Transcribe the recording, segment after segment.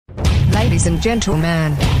Ladies and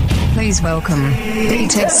gentlemen, please welcome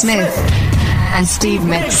Peter Smith and Steve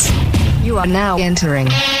Mix. You are now entering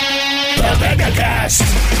the MegaCast.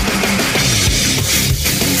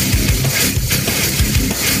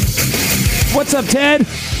 What's up, Ted?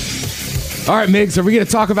 All right, Migs, are we going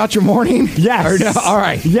to talk about your morning? Yes. No? All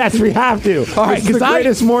right. Yes, we have to. All right, it's the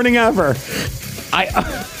greatest morning ever.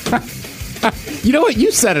 You know what?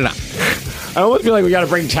 You set it up. I almost feel like we got to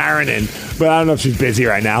bring Taryn in, but I don't know if she's busy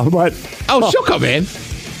right now. But she'll come in.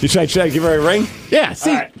 Should I give her a ring? Yeah,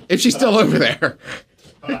 see, right. If she's still over there.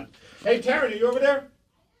 Hey, Taryn, are you over there?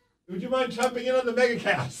 Would you mind jumping in on the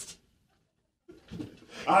MegaCast?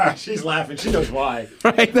 All right, she's laughing. She knows why.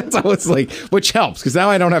 Right? That's always like, which helps, because now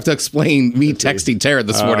I don't have to explain me texting Taryn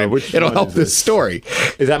this morning. It'll help this story.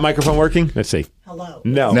 Is that microphone working? Let's see. Hello.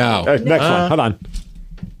 No. Next one. Hold on.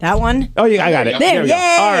 That one? Oh, yeah, I got it. There, we go.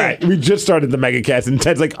 All right, we just started the MegaCast, and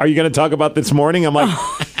Ted's like, are you going to talk about this morning? I'm like,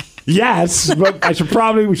 yes, but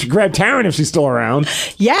we should grab Taryn if she's still around.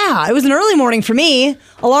 Yeah, it was an early morning for me.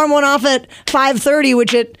 Alarm went off at 5:30,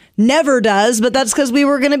 which it never does, but that's because we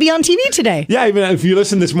were going to be on TV today. Yeah, even if you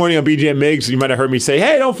listened this morning on BJ and Migs, you might have heard me say,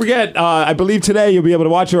 hey, don't forget, I believe today you'll be able to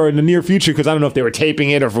watch it, or in the near future, because I don't know if they were taping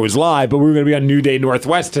it or if it was live, but we were going to be on New Day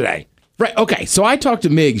Northwest today. Right, okay, so I talked to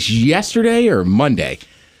Migs yesterday or Monday,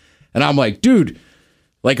 and I'm like, dude,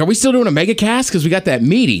 like, are we still doing a MegaCast? Because we got that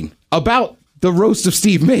meeting about the roast of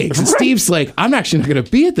Steve Miggs. And Steve's like, I'm actually not going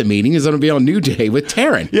to be at the meeting. He's going to be on New Day with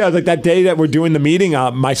Taryn. Yeah, like that day that we're doing the meeting,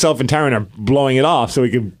 myself and Taryn are blowing it off so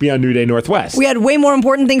we could be on New Day Northwest. We had way more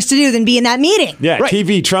important things to do than be in that meeting. Yeah, right.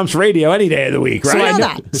 TV trumps radio any day of the week,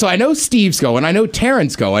 right? So I know Steve's going. I know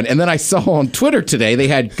Taryn's going. And then I saw on Twitter today they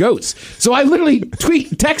had goats. So I literally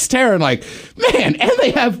text Taryn like, man, and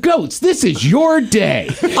they have goats. This is your day.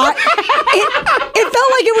 It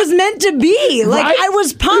felt like it was meant to be. Like, right? I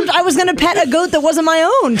was pumped. I was going to pet a goat that wasn't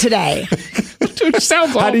my own today. Dude, sounds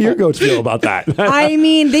awful. How do your goats feel about that? I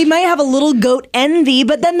mean, they might have a little goat envy,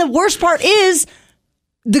 but then the worst part is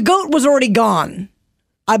the goat was already gone,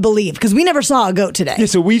 I believe, because we never saw a goat today. Yeah,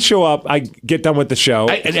 so we show up, I get done with the show.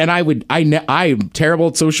 I'm terrible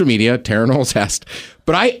at social media, Taryn Holzhast,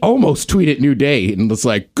 but I almost tweeted New Day and was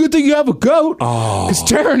like, good thing you have a goat. Oh. Because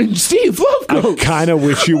Taryn and Steve love goats. I kind of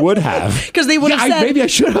wish you would have. Because they would have said, maybe I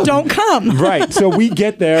should have. Don't come. Right. So we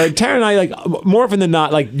get there. And Taryn and I, like, more often than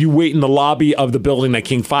not, like, you wait in the lobby of the building that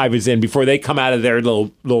King 5 is in before they come out of their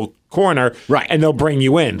little corner. Right. And they'll bring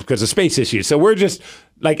you in because of space issues. So we're just,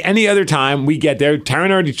 like any other time, we get there. Taryn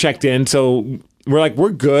already checked in. So we're like, we're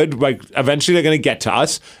good. Like, eventually they're going to get to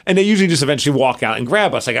us. And they usually just eventually walk out and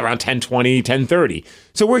grab us, like around 10:20, 10:30.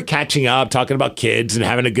 So we're catching up, talking about kids and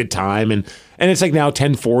having a good time. And it's like now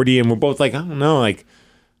 10:40, and we're both like, I don't know, like,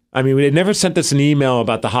 I mean, they never sent us an email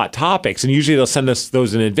about the hot topics. And usually they'll send us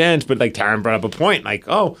those in advance. But like Taryn brought up a point, like,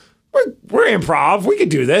 oh, we're improv. We could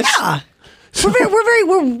do this. Yeah.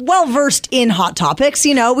 We're well versed in hot topics.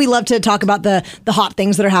 You know, we love to talk about the hot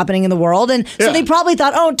things that are happening in the world. And so they probably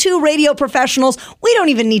thought, oh, 2 radio professionals, we don't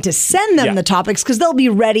even need to send them the topics because they'll be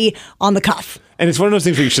ready on the cuff. And it's one of those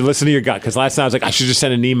things where you should listen to your gut. Because last night I was like, I should just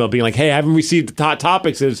send an email being like, hey, I haven't received the hot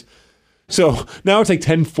topics. So now it's like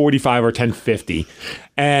 10:45 or 10:50.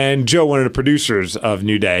 And Joe, one of the producers of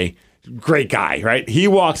New Day, great guy, right? He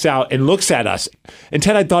walks out and looks at us. And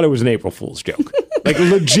Ted, I thought it was an April Fool's joke. Like,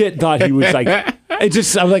 legit thought he was like, I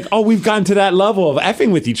was like, oh, we've gotten to that level of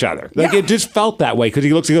effing with each other. Like, it just felt that way because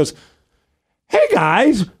he looks and goes, hey,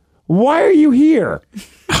 guys, why are you here?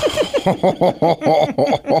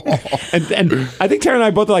 and I think Tara and I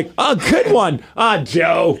both are like, oh, good one.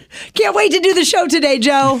 Joe. Can't wait to do the show today,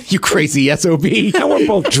 Joe. You crazy SOB. And we're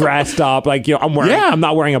both dressed up. Like, you know, I'm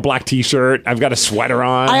not wearing a black t-shirt. I've got a sweater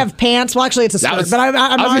on. I have pants. Well, actually, it's a skirt, but I'm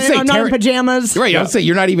not in pajamas. Right. I would say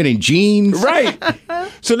you're not even in jeans. Right.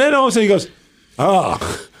 So then all of a sudden he goes,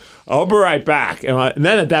 oh, I'll be right back. And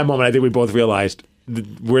then at that moment, I think we both realized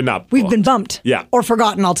we're not. We've been bumped. Yeah. Or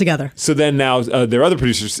forgotten altogether. So then now their other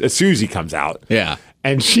producer, Susie, comes out. Yeah.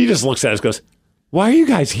 And she just looks at us and goes, why are you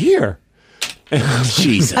guys here?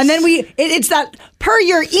 Jesus. And then it's that per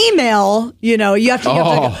your email, you know, you have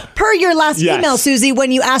to per your last email, Susie,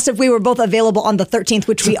 when you asked if we were both available on the 13th,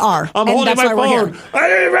 which we are. I'm holding my phone.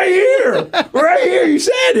 Right here. Right here. You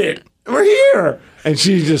said it. We're here. And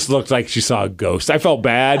she just looked like she saw a ghost. I felt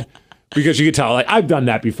bad because you could tell, like, I've done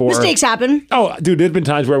that before. Mistakes happen. Oh, dude, there's been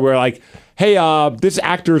times where we're like, hey, this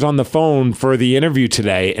actor's on the phone for the interview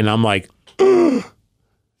today. And I'm like,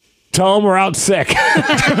 Tell them we're out sick.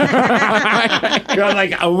 You're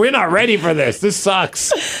like, we're not ready for this. This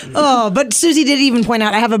sucks. Oh, but Susie did even point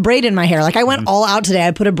out I have a braid in my hair. Like I went all out today.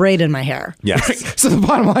 I put a braid in my hair. Yes. So the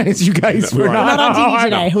bottom line is you guys were Not on TV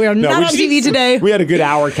today. We are not on TV today. We had a good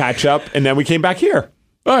hour catch up, and then we came back here.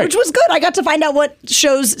 All right. Which was good. I got to find out what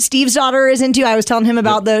shows Steve's daughter is into. I was telling him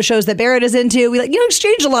about the shows that Barrett is into. We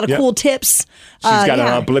exchanged a lot of cool tips. She's got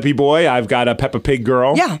a Blippy boy. I've got a Peppa Pig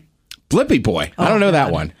girl. Yeah. Blippy boy. I don't know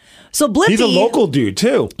that one. So Blippy, he's a local dude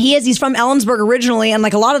too. He is. He's from Ellensburg originally, and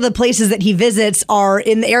like a lot of the places that he visits are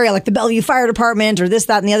in the area, like the Bellevue Fire Department or this,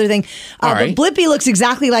 that, and the other thing. But Blippy looks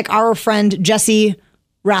exactly like our friend Jesse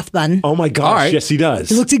Rathbun. Oh my gosh, yes he does.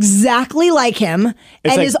 He looks exactly like him, and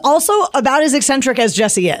like, is also about as eccentric as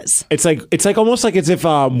Jesse is. It's like almost like as if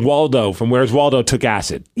Waldo from Where's Waldo took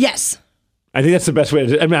acid. Yes. I think that's the best way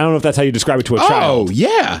to. I mean, I don't know if that's how you describe it to a child. Oh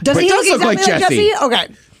yeah. Does he look exactly like Jesse? Okay.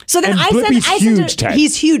 So then And I Blippy's said, huge, Ted.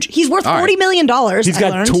 he's huge. He's worth $40 million. He's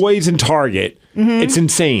got toys in Target. It's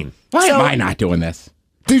insane. Why am I not doing this?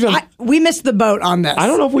 Dude, we missed the boat on this. I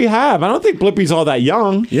don't know if we have. I don't think Blippy's all that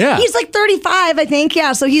young. Yeah. He's like 35, I think.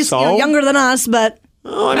 Yeah, so he's younger than us, but...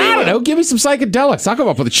 Oh, I don't know. Give me some psychedelics. I'll come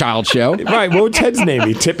up with a child show. Right. What would Ted's name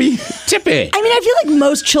be? Tippy? Tippy. I mean, I feel like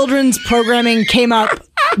most children's programming came up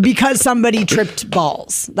because somebody tripped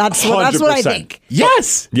balls. That's what I 100%. think.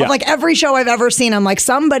 Yes. Yeah. Of like every show I've ever seen, I'm like,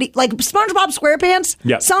 somebody... Like SpongeBob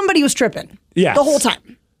SquarePants, somebody was tripping. Yes. The whole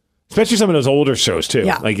time. Especially some of those older shows too.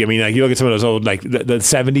 Yeah. Like, I mean, like you look at some of those old, like the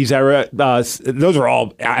 70s era, those are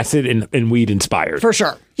all acid and weed inspired. For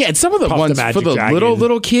sure. Yeah, and some of the Puff the ones Magic for the Dragon.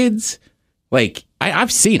 little kids, like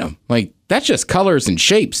I've seen them. Like that's just colors and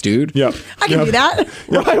shapes, dude. Yep. I can do that.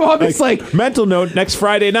 Right. Well, it's like mental note: next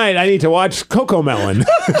Friday night, I need to watch Coco Melon.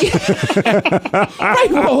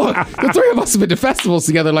 right. Well, look, the three of us have been to festivals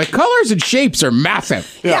together. Like colors and shapes are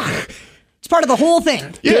massive. Yeah. It's part of the whole thing.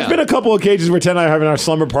 Yeah. There's been a couple occasions where Ted and I are having our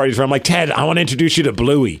slumber parties where I'm like, Ted, I want to introduce you to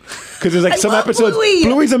Bluey. Because there's like some love episodes. Bluey.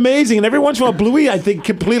 Bluey's amazing. And every once in a while, Bluey, I think,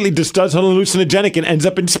 completely just does hallucinogenic and ends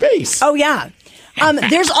up in space. Oh, yeah.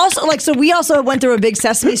 There's also, like, so we also went through a big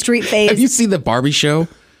Sesame Street phase. Have you seen the Barbie show?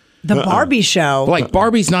 The Barbie show. Like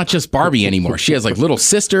Barbie's not just Barbie anymore. She has like little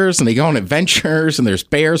sisters and they go on adventures and there's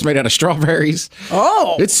bears made out of strawberries.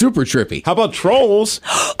 Oh. It's super trippy. How about Trolls?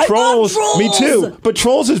 I love Trolls. Me too. But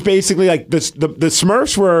Trolls is basically like this. The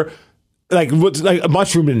Smurfs were like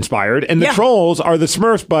mushroom inspired, and the Trolls are the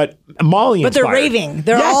Smurfs, but Molly But inspired. they're raving.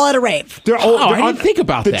 They're all at a rave. I didn't think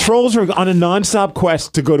about the that. Trolls are on a nonstop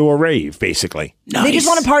quest to go to a rave, basically, They just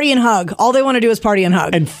want to party and hug. All they want to do is party and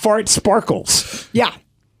hug. and fart sparkles. Yeah.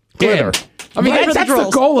 Glitter. I mean, Right for the that's the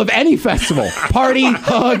trolls. goal of any festival. Party,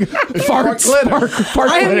 hug, fart, spark,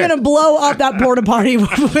 I am going to blow up that porta potty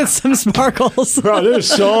with some sparkles. Bro, there's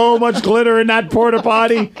so much glitter in that porta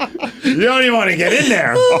potty. You don't even want to get in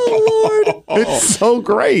there. Oh, Lord. It's so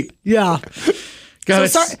great. Yeah. God,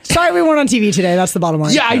 So sorry we weren't on TV today. That's the bottom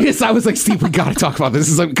line. yeah, I was like, Steve, we got to talk about this.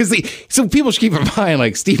 It's like, because so people should keep in mind,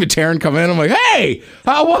 like Steve and Taryn come in. I'm like, hey,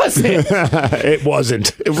 how was it? It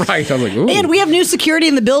wasn't. Right. I was like, ooh. And we have new security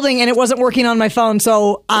in the building, and it wasn't working on my phone.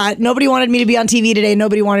 So nobody wanted me to be on TV today.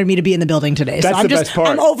 Nobody wanted me to be in the building today. That's so I'm the best part.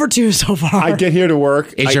 I'm over 2 so far. I get here to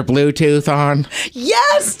work. Is your Bluetooth on?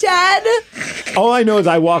 Yes, Ted. All I know is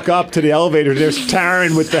I walk up to the elevator. There's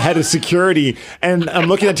Taryn with the head of security, and I'm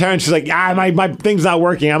looking at Taryn. She's like, my thing's not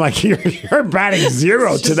working. I'm like, you're batting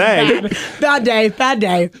 0 today. Bad day. Bad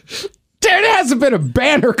day. There hasn't been a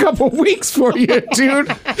banner couple weeks for you,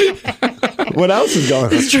 dude. What else is going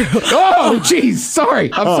on? It's true. Oh, jeez.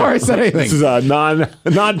 Sorry. I'm sorry I said anything. This is a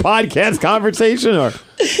non-podcast conversation, or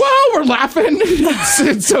Well, we're laughing.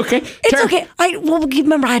 It's okay. It's okay.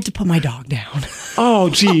 Remember, I had to put my dog down. oh,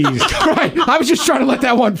 geez. Right. I was just trying to let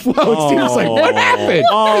that one flow. Steve was like, what happened?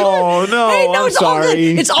 Oh no, Hey, no, I'm it's all good.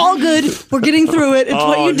 sorry. It's all good. We're getting through it. It's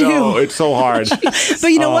what you do. No, it's so hard. But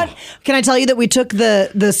you know what? Can I tell you that we took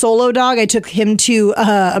the solo dog? I took him to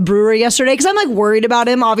a brewery yesterday because I'm like worried about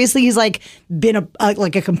him. Obviously, he's like been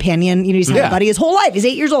like a companion. You know, he's had a buddy his whole life. He's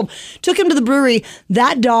 8 years old. Took him to the brewery.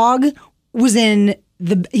 That dog was in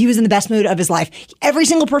the best mood of his life. Every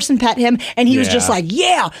single person pet him, and he was just like,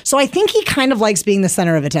 yeah. So I think he kind of likes being the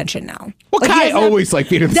center of attention now. Well, Kai always like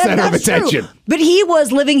being the center of attention. True. But he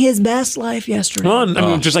was living his best life yesterday. Well, I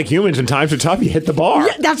mean, just like humans, when times are tough, you hit the bar.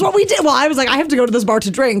 Yeah, that's what we did. Well, I was like, I have to go to this bar to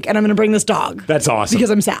drink, and I'm going to bring this dog. That's awesome. Because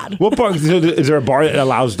I'm sad. What bar? Is there a bar that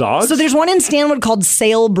allows dogs? So there's one in Stanwood called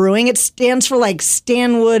Sail Brewing. It stands for like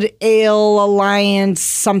Stanwood Ale Alliance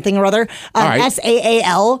something or other. right.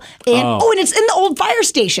 SAAL. And and it's in the old fire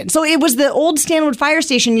station. So it was the old Stanwood fire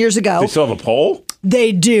station years ago. They still have a pole?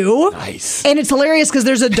 They do. Nice. And it's hilarious because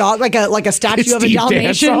there's a dog, like a statue of a Steve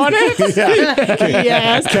Dalmatian. dance on it?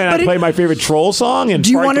 Yes. Can I play my favorite troll song and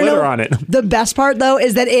Do you spark want to glitter know on it? the best part though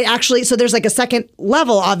is that it actually there's like a second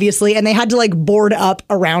level obviously, and they had to like board up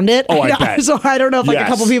around it. Oh, I bet. So I don't know if like a Yes.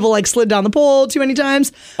 couple people like slid down the pole too many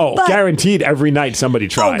times. Oh, But- guaranteed every night somebody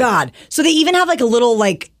tried. Oh God! So they even have like a little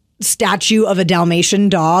like statue of a Dalmatian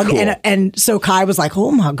dog, Cool. and so Kai was like,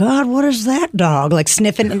 "Oh my God, what is that dog?" Like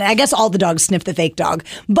sniffing, and I guess all the dogs sniff the fake dog,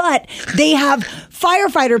 but they have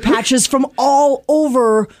firefighter patches from all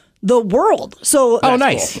over the world. So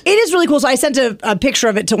nice. It is really cool. So I sent a picture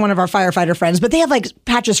of it to one of our firefighter friends, but they have like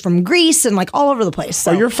patches from Greece and like all over the place.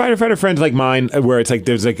 So. Are your firefighter friends like mine, where it's like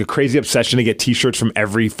there's like a crazy obsession to get T-shirts from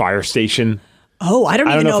every fire station? Oh, I don't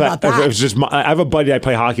even know about that. It was just I have a buddy I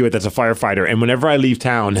play hockey with that's a firefighter, and whenever I leave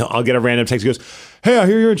town, I'll get a random text. He goes, "Hey, I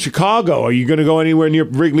hear you're in Chicago. Are you going to go anywhere near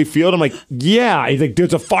Wrigley Field?" I'm like, "Yeah." He's like,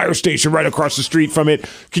 "There's a fire station right across the street from it.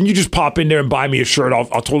 Can you just pop in there and buy me a shirt? I'll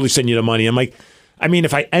totally send you the money." I'm like, I mean,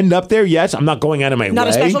 if I end up there, yes, I'm not going out of my way. Not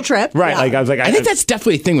a special trip. Right. Yeah. Like I was like, I think that's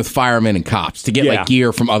definitely a thing with firemen and cops to get Yeah. like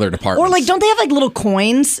gear from other departments. Or like, don't they have like little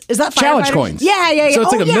coins? Is that challenge firefighters? coins? Yeah. So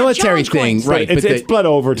it's Oh, like a yeah, military challenge thing, coins. right? it's bled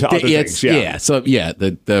over to other things. Yeah. So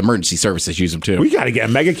the emergency services use them too. We got to get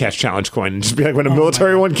a MegaCast challenge coin and just be like, when a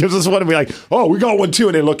military one gives us one, and be like, "Oh, we got one too,"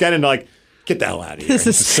 and they look at it and they're like, "Get the hell out of here!" This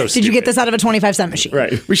is, It's so did you get stupid. this out of a 25-cent machine?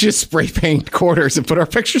 Right. We should just spray paint quarters and put our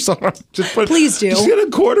pictures on them. Please do. Just get a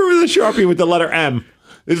quarter with a Sharpie with the letter M.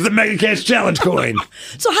 This is the MegaCast challenge coin.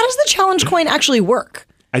 So how does the challenge coin actually work?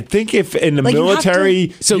 I think if in the Like, you have military,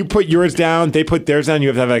 to- you put yours down, they put theirs down, you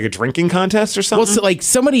have to have like a drinking contest or something. Well, so like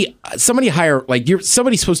somebody hire like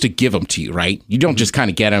somebody's supposed to give them to you, right? You don't just kind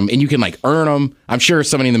of get them, and you can like earn them. I'm sure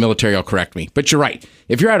somebody in the military will correct me, but you're right.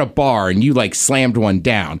 If you're at a bar and you like slammed one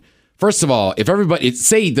down, first of all, if everybody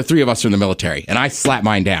say the three of us are in the military and I slap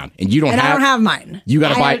mine down and you don't And have, I don't have mine. you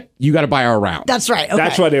gotta I- buy our round. That's right. Okay.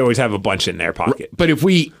 That's why they always have a bunch in their pocket. But if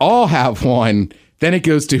we all have one, then it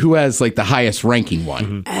goes to who has like the highest ranking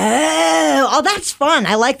one. Oh, that's fun.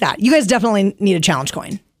 I like that. You guys definitely need a challenge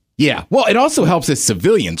coin. Yeah. Well, it also helps as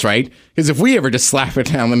civilians, right? Because if we ever just slap it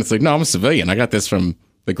down, then it's like, no, I'm a civilian. I got this from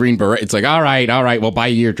the Green Beret. It's like, all right, we'll buy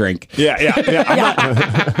you your drink. Yeah. I'm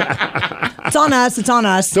not- It's on us. It's on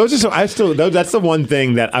us. those are that's the one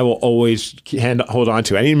thing that I will always hold on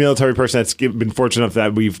to. Any military person that's been fortunate enough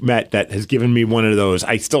that we've met that has given me one of those,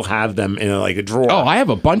 I still have them in like a drawer. Oh, I have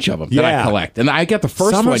a bunch of them that I Yeah. collect. And I got the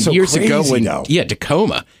first Some are one so years ago crazy, though.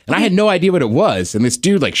 Tacoma. And I had no idea what it was. And this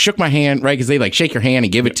dude like shook my hand, right? Because they like shake your hand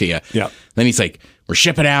and give it to you. Yeah. Then he's like, we're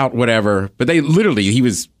shipping out, whatever. But he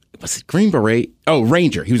was it Green Beret? Oh,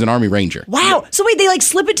 Ranger. He was an Army Ranger. Wow. So wait, they like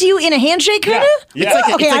slip it to you in a handshake, kind of? Yeah. It's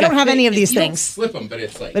like okay, It's I like don't a have thing. any of these You don't things. slip them, but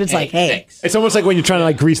it's like, hey. thanks. It's almost like when you're trying to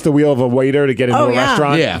like grease the wheel of a waiter to get into Oh, a yeah.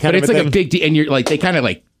 restaurant. Yeah, kind but of it's like thing. a big deal. And you're like, they kind of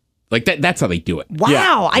like that. That's how they do it. Wow.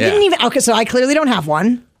 Yeah. I didn't even. Okay, so I clearly don't have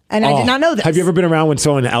one, and I did not know this. Have you ever been around when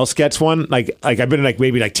someone else gets one? Like I've been like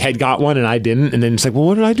maybe like Ted got one and I didn't, and then it's like, well,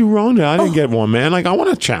 what did I do wrong? I didn't get one, man. Like I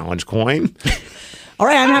want a challenge coin. All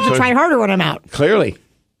right, I'm gonna have to try harder when I'm out. Clearly.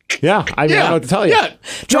 Yeah, I mean, I don't know what to tell you. Yeah,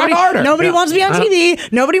 try harder. Nobody Yeah. wants me on TV.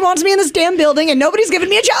 Nobody wants me in this damn building, and nobody's giving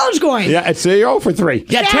me a challenge coin. Yeah, it's 0 for 3.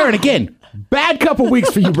 Yeah, Taryn, again, bad couple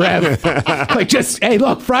weeks for you, Brev. Like just, hey,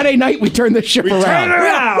 look, Friday night we turn this ship around. turn it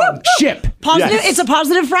around. Ship. Positive. Yes. It's a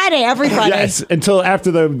positive Friday every Friday. Yes, until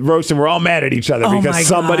after the roast, and we're all mad at each other Oh my because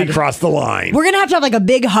somebody God. crossed the line. We're gonna have to have like a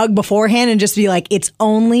big hug beforehand and just be like, "It's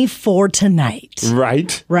only for tonight,"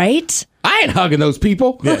 Right? right? I ain't hugging those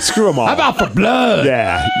people. Yeah, screw them all. I'm out for blood.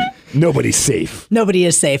 Yeah, nobody's safe. Nobody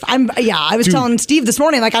is safe. I was telling Steve this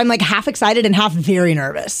morning, like I'm like half excited and half very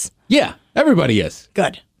nervous. Yeah, everybody is.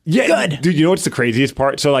 Good. Yeah, Good. dude. You know what's the craziest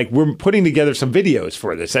part? So, like, we're putting together some videos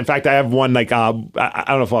for this. In fact, I have one. Like, I don't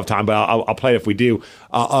know if we'll have time, but I'll play it if we do.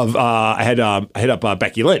 I hit up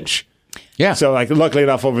Becky Lynch. Yeah. So, like, luckily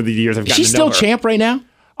enough, over the years, I've gotten She's to know still her. champ right now?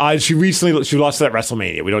 She lost to that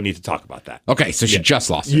WrestleMania. We don't need to talk about that. Okay, so she just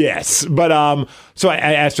lost it. Yes, but so I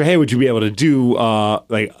asked her, hey, would you be able to do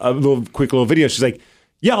like a quick little video? She's like,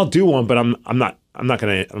 yeah, I'll do one, but I'm not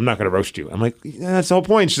gonna roast you. I'm like, yeah, that's the whole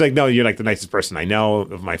point. She's like, no, you're like the nicest person I know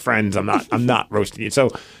of my friends. I'm not roasting you. So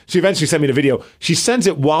she eventually sent me the video. She sends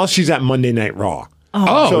it while she's at Monday Night Raw.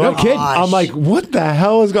 Oh, So, no like, kidding. I'm like, what the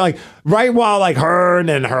hell is going? Right while like her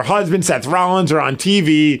and her husband Seth Rollins are on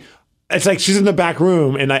TV. It's like she's in the back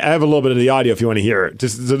room, and I have a little bit of the audio if you want to hear it. So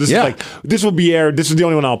this is like, this will be aired. This is the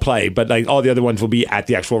only one I'll play, but like all the other ones will be at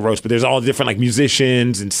the actual roast. But there's all different like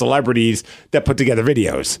musicians and celebrities that put together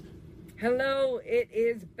videos. Hello, it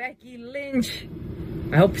is Becky Lynch.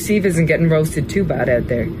 I hope Steve isn't getting roasted too bad out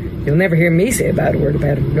there. You'll never hear me say a bad word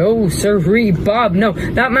about him. No, sirree, Bob, no.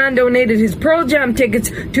 That man donated his Pearl Jam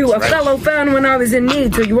tickets to a fellow fan when I was in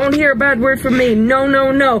need, so you won't hear a bad word from me. No,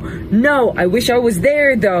 no, no. No, I wish I was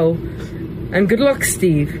there, though. And good luck,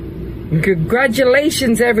 Steve. And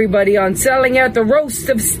congratulations, everybody, on selling out the roast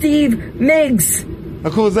of Steve Miggs. How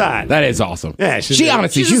cool is that? That is awesome. Yeah, she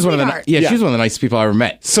honestly, she's one of the she's one of the nicest people I ever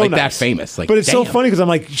met. So like nice. that famous. Like, but it's so damn. funny because I'm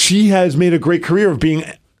like, she has made a great career of being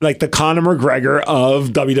like the Conor McGregor of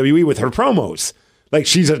WWE with her promos. Like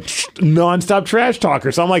she's a nonstop trash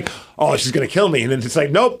talker. So I'm like, oh, she's gonna kill me. And then it's like,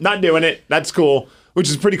 nope, not doing it. That's cool, which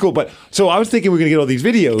is pretty cool. But so I was thinking we're gonna get all these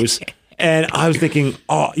videos, and I was thinking,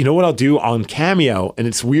 oh, you know what I'll do on Cameo? And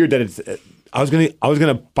it's weird that it's. I was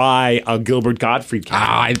gonna buy a Gilbert Gottfried cameo.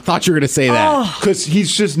 I thought you were gonna say that because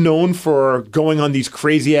he's just known for going on these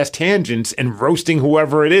crazy ass tangents and roasting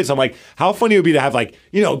whoever it is. I'm like, how funny it would be to have like,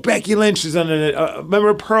 you know, Becky Lynch is on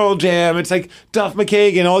remember Pearl Jam? It's like Duff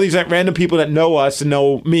McKagan, all these like, random people that know us and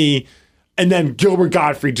know me, and then Gilbert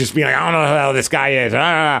Gottfried just being like, I don't know who the hell this guy is,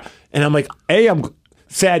 and I'm like, I'm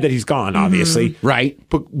sad that he's gone, obviously, right?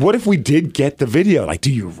 But what if we did get the video? Like,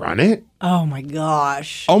 do you run it? Oh my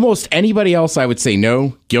gosh. Almost anybody else, I would say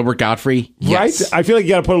no. Gilbert Gottfried, yes. Right? I feel like you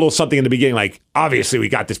got to put a little something in the beginning, like, obviously we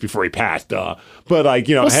got this before he passed, but like,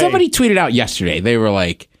 you know, Well, hey. somebody tweeted out yesterday. They were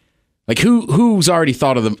like who's already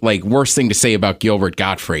thought of the like worst thing to say about Gilbert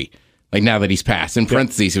Gottfried? Like now that he's passed. In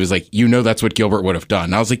parentheses, it was like, you know, that's what Gilbert would have done.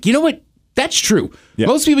 And I was like, you know what? That's true. Yeah.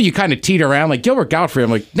 Most people you kind of teeter around like Gilbert Gottfried.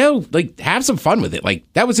 I'm like, no, like have some fun with it. Like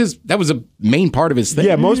that was a main part of his thing.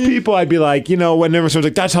 Yeah, most people I'd be like, you know, whenever someone's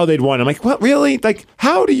like, that's how they'd want. I'm like, what, really? Like,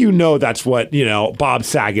 how do you know that's what, you know, Bob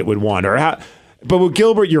Saget would want? Or how? But with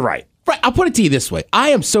Gilbert, you're right. Right. I'll put it to you this way.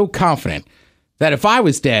 I am so confident that if I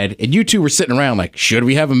was dead and you two were sitting around like, should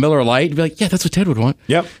we have a Miller Lite? You'd be like, yeah, that's what Ted would want.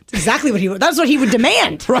 Yep. That's exactly what he would. That's what he would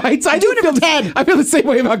demand. Right. So I do it for Ted. I feel the same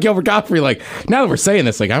way about Gilbert Gottfried. Like now that we're saying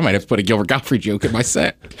this, like I might have to put a Gilbert Gottfried joke in my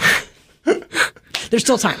set. There's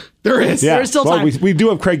still time. There is. Yeah. There's still time. We do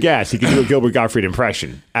have Craig Gass. He can do a Gilbert Gottfried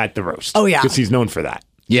impression at the roast. Oh, yeah. Because he's known for that.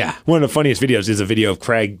 Yeah. One of the funniest videos is a video of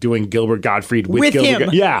Craig doing Gilbert Gottfried with Gilbert. him.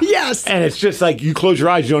 Yeah. Yes. And it's just like you close your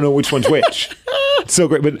eyes, you don't know which one's which. It's so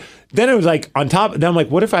great. But then it was like on top, then I'm like,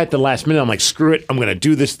 what if at the last minute, I'm like, screw it, I'm going to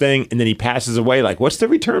do this thing. And then he passes away. Like, what's the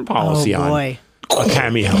return policy on a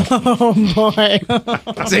cameo? Oh,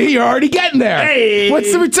 boy. See, you're already getting there. Hey.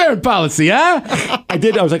 What's the return policy, huh? I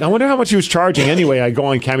was like, I wonder how much he was charging anyway. I go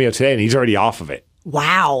on Cameo today and he's already off of it.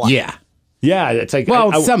 Wow. Yeah. Yeah, it's like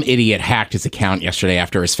some idiot hacked his account yesterday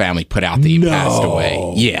after his family put out that he passed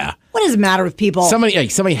away. Yeah. What does it matter with people?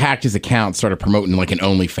 Somebody hacked his account, started promoting like an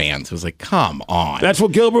OnlyFans. It was like, come on. That's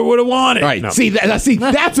what Gilbert would have wanted. Right. No. See,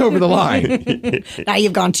 that's over the line. Now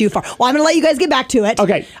you've gone too far. Well, I'm going to let you guys get back to it.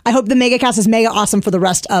 Okay. I hope the MegaCast is mega awesome for the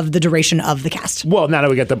rest of the duration of the cast. Well, now that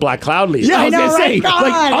we got the Black Cloud lead. Yeah, I was know, gonna say,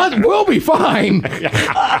 right? like, we'll be fine.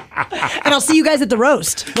 And I'll see you guys at the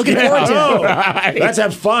roast. Looking forward to it. Right. Let's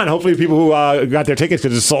have fun. Hopefully, people who got their tickets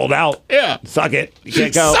because it's sold out. Yeah. Suck it. You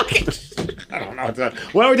can't go. Suck it. I don't know.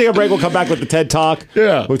 Why don't we take a break? We'll come back with the TED Talk.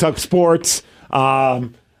 Yeah. We'll talk sports. I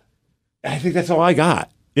think that's all I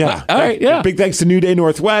got. Yeah. All right. Yeah. Big thanks to New Day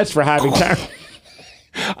Northwest for having Tara.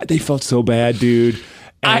 They felt so bad, dude.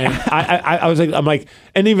 And I was like, I'm like,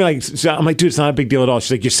 and even like, so I'm like, dude, it's not a big deal at all.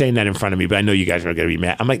 She's like, you're saying that in front of me, but I know you guys are going to be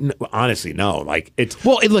mad. I'm like, no, honestly, no. Like, it's.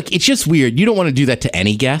 Well, look, it's just weird. You don't want to do that to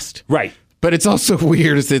any guest. Right. But it's also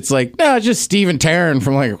weird. It's like, no, it's just Steve and Taryn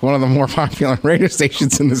from like one of the more popular radio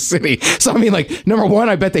stations in the city. So, I mean, like, number one,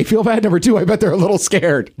 I bet they feel bad. Number two, I bet they're a little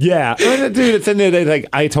scared. Yeah. Dude, it's in there. Like,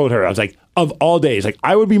 I told her, I was like, of all days, like,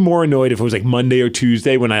 I would be more annoyed if it was like Monday or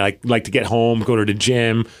Tuesday when I like to get home, go to the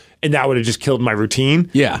gym, and that would have just killed my routine.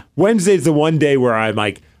 Yeah. Wednesday's the one day where I'm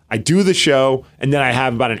like, I do the show, and then I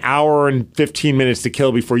have about an hour and 15 minutes to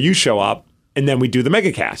kill before you show up, and then we do the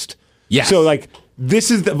MegaCast. Yeah. So, like,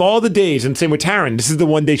 this is of all the days, and same with Taryn, this is the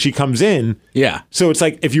one day she comes in. Yeah. So it's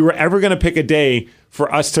like, if you were ever going to pick a day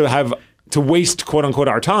for us to have to waste, quote unquote,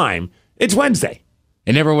 our time, it's Wednesday.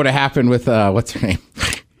 It never would have happened with, what's her name?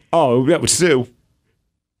 Oh, that was Sue.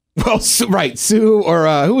 Well, Sue,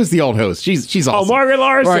 or who was the old host? She's awesome. Oh, Margaret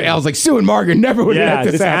Larson. Right, I was like, Sue and Margaret never would have Yeah, let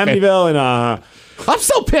this this happen. Amityville and I'm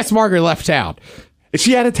so pissed Margaret left town. is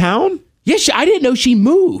she out of town? Yeah, I didn't know she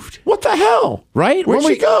moved. What the hell? Right? Where'd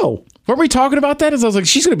she go? Weren't we talking about that? As I was like,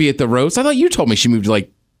 she's going to be at the roast. I thought you told me she moved.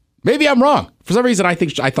 Like, maybe I'm wrong. For some reason, I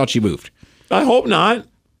thought she moved. I hope not.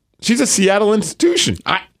 She's a Seattle institution.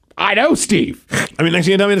 I know, Steve. I mean, next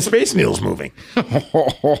thing you tell me the Space Needle's moving.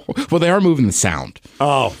 Well, they are moving the sound.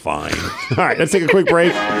 Oh, fine. All right, let's take a quick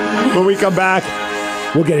break. When we come back,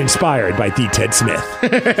 we'll get inspired by D. Ted Smith.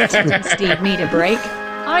 Steve need a break?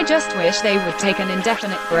 I just wish they would take an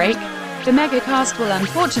indefinite break. The MegaCast will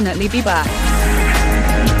unfortunately be back.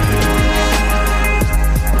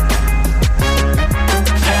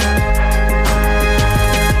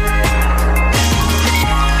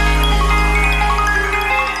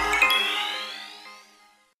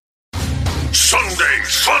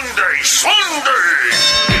 Sunday!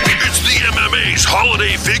 It's the MMA's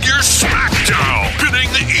Holiday Figure Smackdown, pitting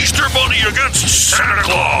the Easter Bunny against Santa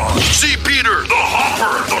Claus. See Peter, the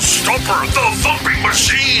Hopper, the Stumper, the Thumping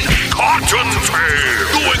Machine, Cottontail,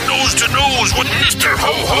 going nose to nose with Mr.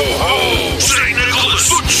 Ho-Ho-Ho, St. Nicholas,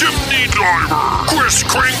 the Chimney Driver, Kris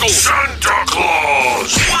Kringle, Santa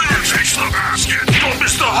Claus. Winner takes the basket. Don't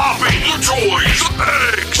miss the hopping, the toys, the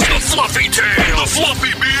eggs, the fluffy tail, the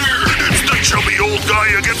fluffy beard. It's the chubby old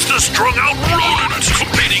guy against the strung-out rodent,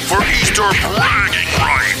 competing for Easter bragging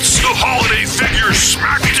rights. The Holiday Figure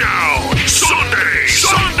Smackdown. Sunday!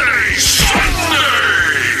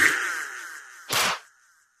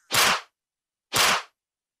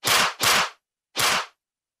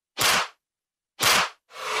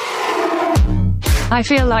 I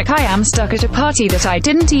feel like I am stuck at a party that I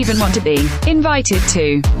didn't even want to be invited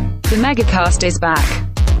to. The MegaCast is back.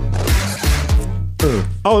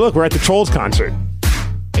 Oh, look, we're at the Trolls concert.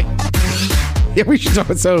 Yeah, we should talk.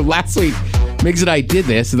 So last week, Migs and I did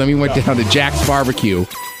this, and then we went down to Jack's Barbecue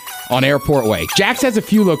on Airport Way. Jack's has a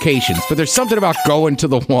few locations, but there's something about going to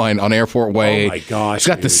the one on Airport Way. Oh, my gosh. It's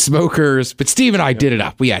got the smokers, but Steve and I did it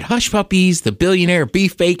up. We had Hush Puppies, the Billionaire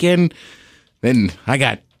Beef Bacon, then I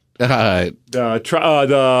got the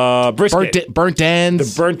brisket. burnt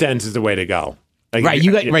ends. The burnt ends is the way to go. Like,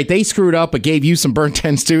 Right, they screwed up, but gave you some burnt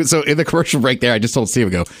ends too. So in the commercial break there, I just told Steve,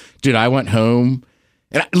 I go, dude, I went home.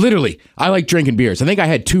 And I like drinking beers. I think I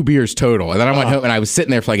had 2 beers total. And then I went home and I was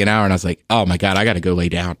sitting there for like an hour and I was like, oh my God, I got to go lay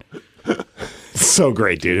down. So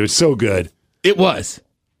great, dude. It was so good. It was.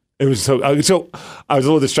 It was so I was a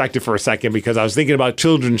little distracted for a second because I was thinking about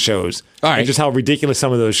children's shows. All right. And just how ridiculous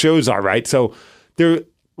some of those shows are, right? So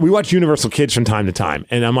we watch Universal Kids from time to time.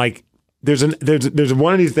 And I'm like, there's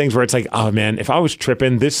one of these things where it's like, oh man, if I was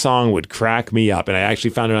tripping, this song would crack me up. And I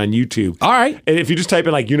actually found it on YouTube. All right. And if you just type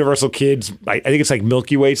in like Universal Kids, I think it's like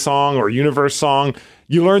Milky Way song or Universe song,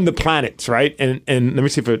 you learn the planets, right? And let me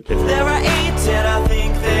see if it. There are 8 and I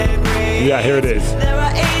think they're great. Yeah, here it is. There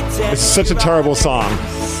are 8 It's such a terrible song.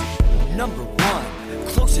 Number 1,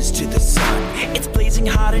 closest to the sun. It's blazing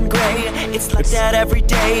hot and gray. It's like that every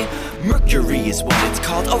day. Mercury is what it's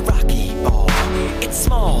called, a rocky ball. It's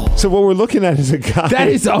small. So what we're looking at is a guy. That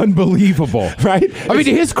is unbelievable. Right? I mean,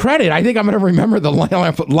 to his credit, I think I'm going to remember the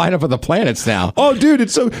lineup of the planets now. Oh, dude,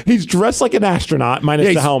 he's dressed like an astronaut,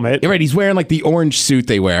 minus the helmet. Right, he's wearing like the orange suit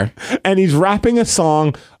they wear. And he's rapping a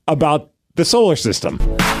song about the solar system.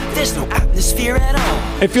 There's no atmosphere at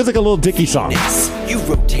all. It feels like a little Dickie song. You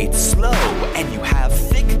rotate slow, and you have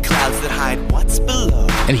thick clouds that hide what's below.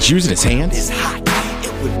 And he's using his hands. It's hot.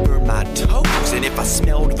 It would burn my toes, and if I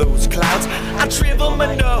smelled those clouds, I'd shrivel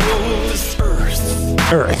my nose.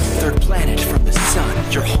 Earth, third planet from the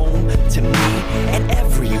sun. You're home to me and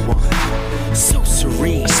everyone. So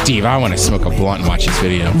serene. Steve, I want to smoke a blunt and watch this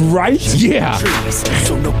video. Right? Yeah. Trees,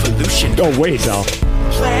 so no pollution. Oh, wait, though.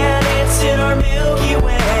 Planets in our Milky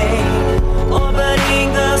Way,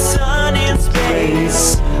 orbiting the sun in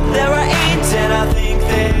space. There are 8 and I think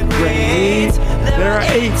they're great. There are 8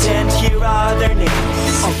 and here are their names.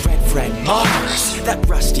 A red friend Mars, that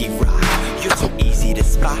rusty rock. You're so easy to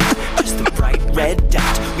spot, just a bright red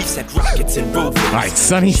dot. We've sent rockets and rovers. All right,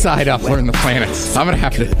 sunny side up, learn the planets. I'm gonna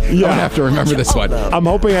have to remember this one. I'm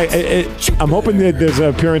hoping that there's an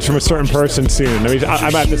appearance from a certain person soon. I mean, I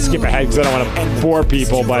might have to skip ahead because I don't want to bore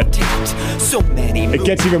people, but it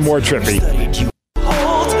gets even more trippy.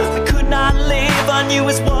 We could not live on you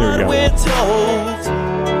is what we're told.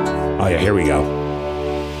 Oh yeah, here we go.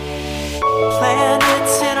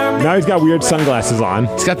 Planets in our Now he's got weird sunglasses on.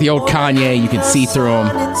 He's got the old Kanye. You can see through him.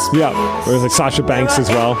 Yeah, there's like Sasha Banks as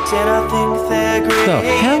well. The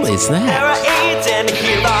hell is that?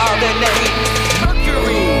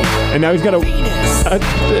 And now he's got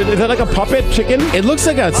is that like a puppet chicken? It looks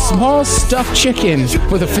like a small stuffed chicken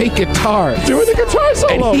with a fake guitar. Doing the guitar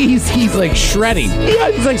solo. And he's like shredding.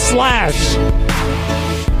 Yeah, he's like Slash.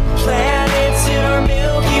 Planets in our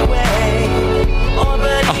Milky Way.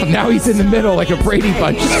 Oh, now he's in the middle like a Brady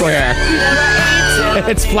Bunch square.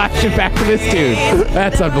 It's flashing back to this dude.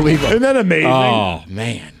 That's unbelievable. Isn't that amazing? Oh,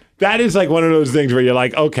 man. That is like one of those things where you're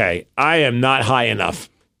like, okay, I am not high enough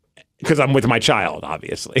because I'm with my child,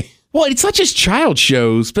 obviously. Well, it's not just child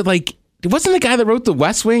shows, but like, wasn't the guy that wrote The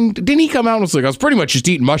West Wing? Didn't he come out and was like, I was pretty much just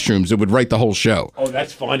eating mushrooms that would write the whole show? Oh,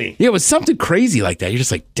 that's funny. Yeah, it was something crazy like that. You're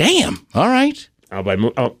just like, damn, all right.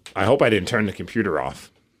 I hope I didn't turn the computer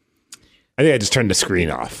off. I think I just turned the screen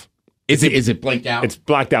off. Is it blanked out? It's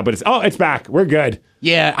blacked out, but it's back. We're good.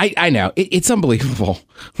 Yeah, I know. It's unbelievable.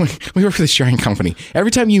 We work for this giant company.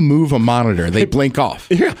 Every time you move a monitor, they blink off.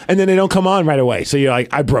 Yeah, and then they don't come on right away. So you're like,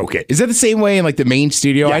 I broke it. Is that the same way in like the main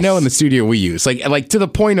studio? Yes. I know in the studio we use like to the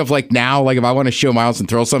point of like now, like if I want to show Miles and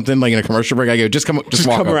throw something like in a commercial break, I go just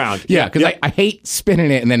walk over. Around. Yeah, because I hate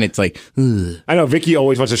spinning it and then it's like. Ugh. I know Vicky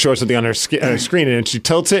always wants to show something on her screen and then she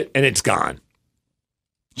tilts it and it's gone.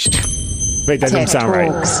 Wait, that doesn't sound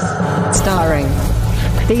right. Starring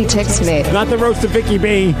B-Tech Smith. Not the roast of Vicky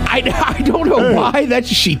B. I don't know why that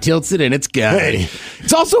she tilts it and it's gone. Hey.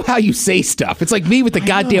 It's also how you say stuff. It's like me with the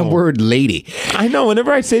goddamn word lady. I know.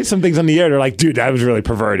 Whenever I say some things on the air, they're like, dude, that was really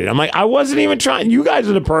perverted. I'm like, I wasn't even trying. You guys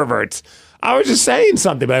are the perverts. I was just saying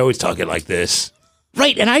something, but I always talk it like this.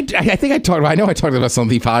 Right, and I think I talked about some of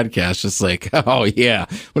the podcast, just like, oh yeah,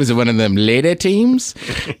 what is it, one of them lady teams?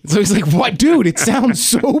 So he's like, what, dude? It sounds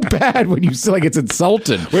so bad when you say like it's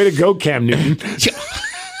insulting. Way to go, Cam Newton.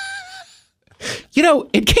 You know,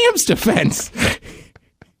 in Cam's defense,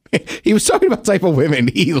 he was talking about the type of women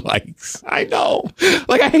he likes. I know.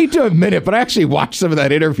 Like, I hate to admit it, but I actually watched some of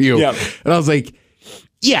that interview, Yep. and I was like,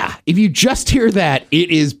 yeah, if you just hear that,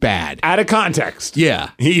 it is bad. Out of context.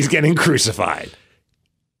 Yeah. He's getting crucified.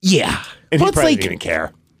 Yeah. And Well, he it's probably like, didn't even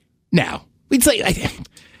care. no. It's like,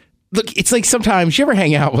 look, it's like sometimes you ever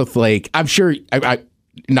hang out with like, I'm sure, I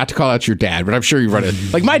not to call out your dad, but I'm sure you run it.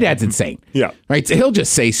 Like my dad's insane. Yeah. Right. So he'll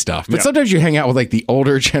just say stuff. But Yeah. sometimes you hang out with like the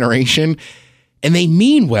older generation and they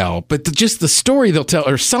mean well, but just the story they'll tell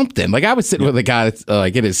or something. Like I was sitting with a guy that's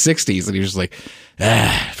like in his 60s and he was like,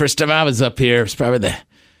 first time I was up here, it's probably the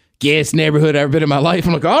gayest neighborhood I've ever been in my life.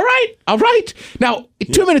 I'm like, all right. Now,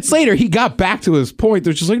 2 minutes later, he got back to his point.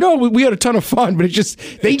 They're just like, no, we had a ton of fun, but they just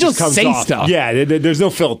comes say off. stuff. Yeah, there's no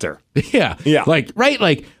filter. Yeah. Yeah. Like, right?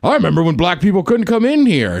 Like, I remember when black people couldn't come in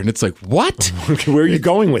here. And it's like, what? Where are you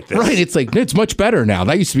going with this? Right. It's like, it's much better now.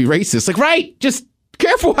 That used to be racist. Like, right. Just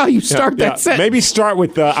careful how you start that sentence. Maybe start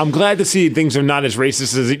with I'm glad to see things are not as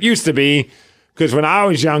racist as it used to be. Because when I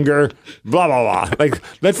was younger, blah, blah, blah. Like,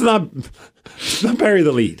 let's not bury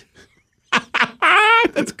the lead.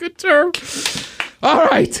 That's a good term. All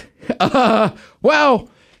right. Well,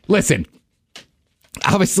 listen.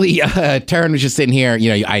 Obviously, Taryn was just sitting here. You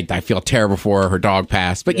know, I feel terrible for her. Her dog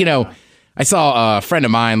passed. But, you know, I saw a friend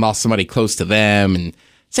of mine lost somebody close to them. And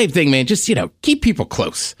same thing, man. Just, you know, keep people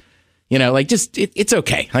close. You know, like just it's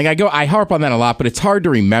okay. Like I harp on that a lot, but it's hard to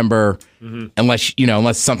remember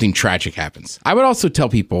unless something tragic happens. I would also tell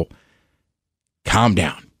people, calm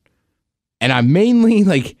down. And I'm mainly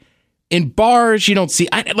like in bars, you don't see.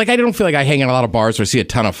 I don't feel like I hang in a lot of bars where I see a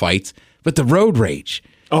ton of fights, but the road rage.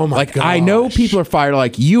 Oh my god! I know people are fired.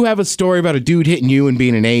 Like you have a story about a dude hitting you and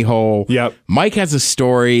being an a-hole. Yep. Mike has a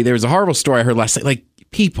story. There was a horrible story I heard last night. Like.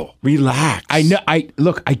 People, relax. I know.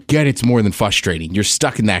 I get it's more than frustrating. You're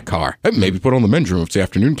stuck in that car. Maybe put on the men's room if it's the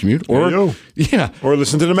afternoon commute, or or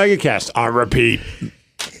listen to the MegaCast on repeat.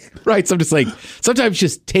 Right. So I'm just like sometimes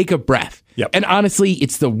just take a breath. Yep. And honestly,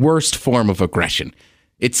 it's the worst form of aggression.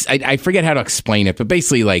 It's I forget how to explain it, but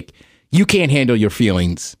basically, like you can't handle your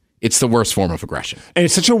feelings. It's the worst form of aggression. And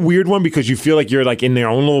it's such a weird one because you feel like you're like in their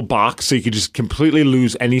own little box, so you could just completely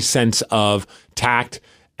lose any sense of tact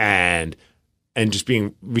and just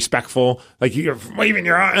being respectful. Like you're waving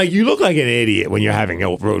your arm, like you look like an idiot when you're having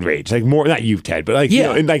road rage. Like more, not you, Ted, but like, you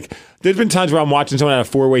know, and like there's been times where I'm watching someone at a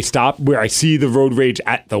four-way stop where I see the road rage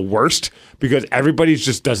at the worst because everybody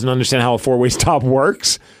just doesn't understand how a four-way stop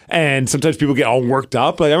works. And sometimes people get all worked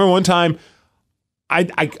up. Like I remember one time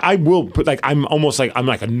I will put like, I'm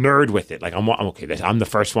like a nerd with it. Like I'm okay. I'm the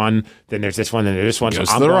first one. Then there's this one. Then there's this one. So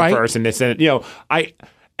I'm going first and this, and you know,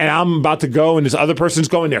 and I'm about to go, and this other person's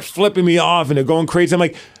going. They're flipping me off, and they're going crazy. I'm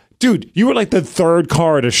like, dude, you were like the third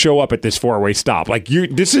car to show up at this four-way stop. Like,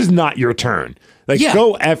 this is not your turn. Like,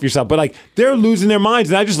 go F yourself. But, like, they're losing their minds.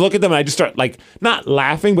 And I just look at them, and I just start, like, not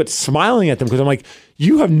laughing, but smiling at them. Because I'm like,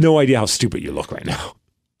 you have no idea how stupid you look right now.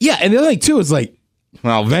 Yeah, and the other thing, too, is like,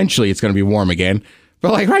 well, eventually it's going to be warm again.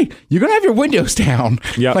 But, like, right, you're going to have your windows down.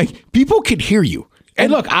 Yeah. Like, people can hear you. And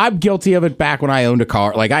look, I'm guilty of it back when I owned a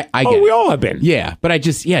car. Like I get we it. all have been. Yeah, but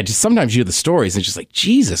just sometimes you hear the stories and it's just like,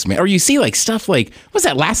 Jesus, man. Or you see like stuff like, what was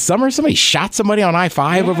that last summer? Somebody shot somebody on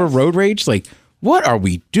I-5 over road rage. Like, what are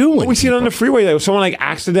we doing? We see it on the freeway. Though. Someone like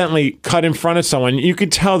accidentally cut in front of someone. You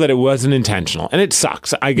could tell that it wasn't intentional. And it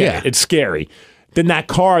sucks. I get it. It's scary. Then that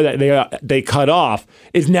car that they cut off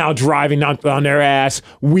is now driving on their ass,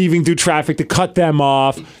 weaving through traffic to cut them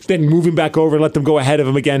off, then moving back over and let them go ahead of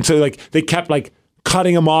them again. So like they kept like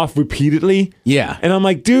cutting them off repeatedly. Yeah. And I'm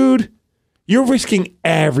like, dude, you're risking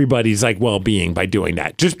everybody's like well-being by doing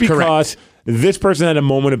that. Just because this person had a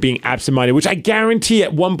moment of being absent-minded, which I guarantee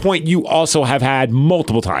at one point you also have had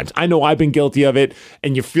multiple times. I know I've been guilty of it,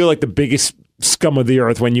 and you feel like the biggest scum of the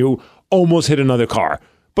earth when you almost hit another car.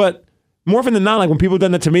 But more often than not, like when people have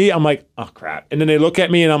done that to me, I'm like, oh crap. And then they look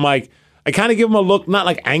at me and I'm like, I kind of give them a look, not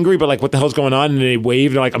like angry, but like what the hell's going on? And they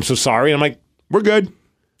wave and they're like, I'm so sorry. And I'm like, we're good.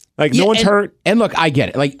 Like no one's hurt. And look, I get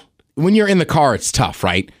it. Like when you're in the car, it's tough,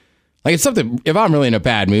 right? Like it's something, if I'm really in a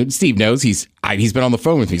bad mood, Steve knows he's been on the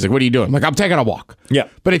phone with me. He's like, what are you doing? I'm like, I'm taking a walk. Yeah.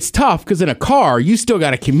 But it's tough because in a car, you still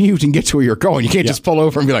got to commute and get to where you're going. You can't just pull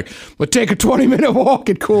over and be like, well, take a 20-minute walk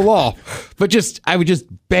and cool off. But I would just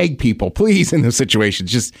beg people, please, in those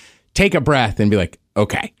situations, just take a breath and be like,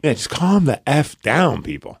 okay. Yeah, just calm the F down,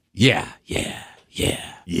 people. Yeah.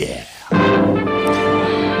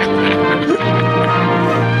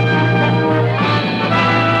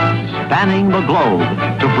 Spanning the globe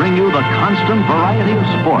to bring you the constant variety of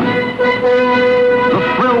sport, the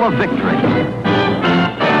thrill of victory,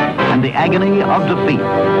 and the agony of defeat.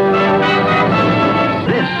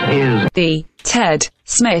 This is The Ted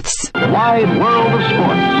Smith's Wide World of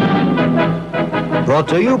Sports. Brought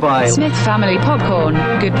to you by Smith Family Popcorn.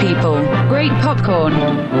 Good people, great popcorn.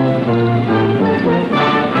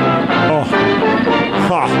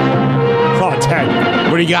 Oh,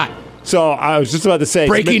 Ted. What do you got? So I was just about to say.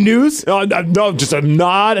 Breaking news? No, just a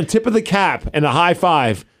nod, a tip of the cap, and a high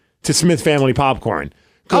five to Smith Family Popcorn.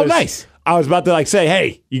 Oh, nice. I was about to like say,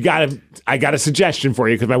 hey, I got a suggestion for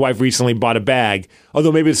you because my wife recently bought a bag.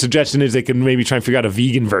 Although maybe the suggestion is they can maybe try and figure out a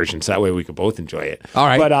vegan version so that way we could both enjoy it. All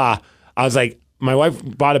right. But I was like, my wife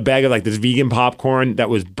bought a bag of like this vegan popcorn that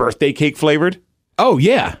was birthday cake flavored. Oh,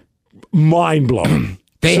 yeah. Mind blowing.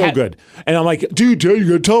 Good. And I'm like, dude, you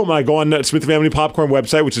gotta tell them. I go on the Smith Family Popcorn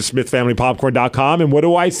website, which is smithfamilypopcorn.com. And what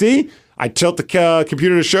do I see? I tilt the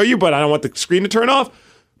computer to show you, but I don't want the screen to turn off.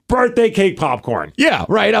 Birthday cake popcorn. Yeah,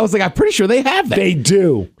 right. I was like, I'm pretty sure they have that. They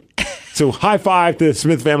do. So high five to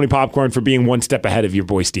Smith Family Popcorn for being one step ahead of your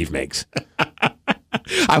boy Steve Miggs.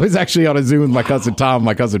 I was actually on a Zoom with my cousin Tom,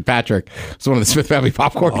 my cousin Patrick. It's one of the Smith Family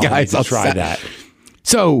Popcorn guys. I'll try that.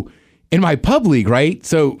 So in my pub league, right?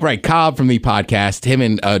 So, Cobb from the podcast, him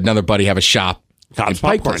and another buddy have a shop. Cobb's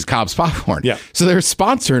Popcorn. Cobb's Popcorn. Yeah. So they're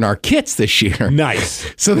sponsoring our kits this year.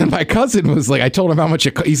 Nice. So then my cousin was like, I told him how much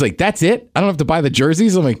he's like, that's it? I don't have to buy the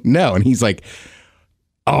jerseys? I'm like, no. And he's like,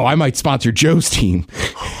 oh, I might sponsor Joe's team.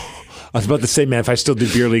 I was about to say, man, if I still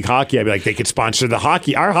did beer league hockey, I'd be like, they could sponsor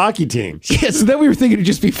our hockey team. Yeah, so then we were thinking it'd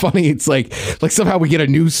just be funny. It's like somehow we get a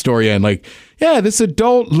news story and like, yeah, this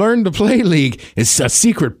adult learn to play league is a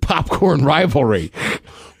secret popcorn rivalry.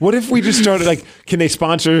 What if we just started like, can they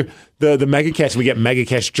sponsor the MegaCast and we get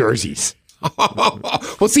MegaCast jerseys?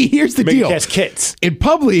 Well, see, here's the deal. MegaCast kits. In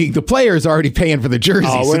pub league, the players are already paying for the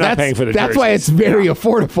jerseys. Oh, we're not paying for the jerseys. That's why it's very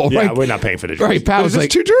affordable. Yeah, right? we're not paying for the jerseys. Right, Pat was like,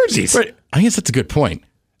 2 jerseys. Right. I guess that's a good point.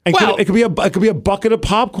 And it could be a bucket of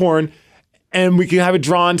popcorn, and we can have it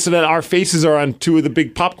drawn so that our faces are on 2 of the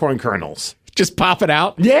big popcorn kernels. Just pop it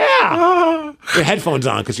out? Yeah. With headphones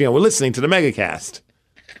on because, we're listening to the MegaCast.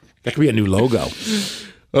 That could be a new logo.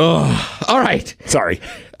 Oh, all right. Sorry.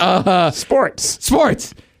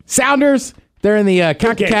 Sports. Sounders, they're in the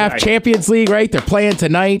CONCACAF Champions League, right? They're playing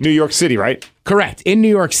tonight. New York City, right? Correct. In New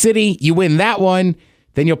York City, you win that one,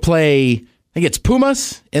 then you'll play, I think it's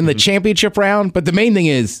Pumas in the championship round. But the main thing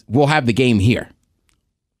is we'll have the game here.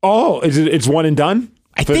 Oh, it's one and done?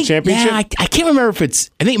 I think, the championship? Yeah, I can't remember if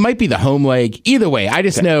I think it might be the home leg. Either way, I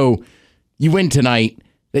just know you win tonight.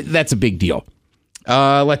 That's a big deal.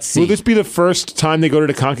 Let's see. Will this be the first time they go to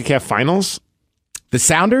the CONCACAF finals? The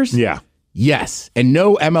Sounders? Yeah. Yes. And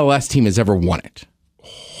no MLS team has ever won it.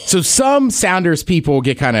 So some Sounders people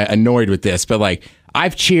get kind of annoyed with this, but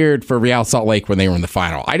I've cheered for Real Salt Lake when they were in the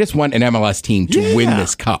final. I just want an MLS team to win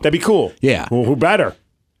this cup. That'd be cool. Yeah. Well, who better?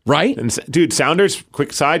 Right? And dude, Sounders,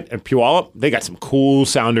 quick side, and Puyallup, they got some cool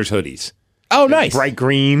Sounders hoodies. Oh, nice. Bright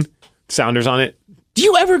green, Sounders on it. Do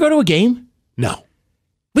you ever go to a game? No.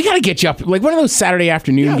 We got to get you up, one of those Saturday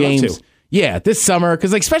afternoon games. I'd love to. Yeah, this summer,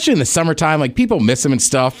 because especially in the summertime, people miss them and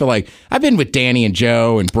stuff. But I've been with Danny and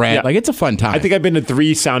Joe and Brett. Yeah. It's a fun time. I think I've been to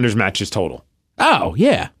 3 Sounders matches total. Oh,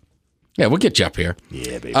 yeah. Yeah, we'll get you up here.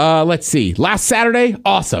 Yeah, baby. Let's see. Last Saturday,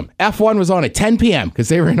 awesome. F1 was on at 10 p.m. because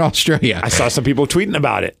they were in Australia. I saw some people tweeting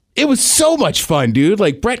about it. It was so much fun, dude.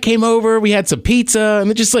 Brett came over, we had some pizza, and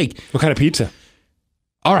then just What kind of pizza?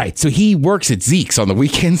 All right, so he works at Zeke's on the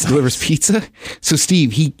weekends, delivers pizza. So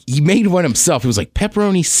Steve, he made one himself. It was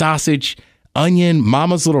pepperoni, sausage, onion,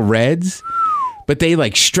 Mama's Little Reds, but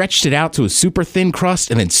they stretched it out to a super thin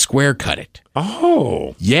crust and then square cut it.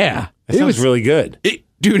 Oh. Yeah. That sounds really good.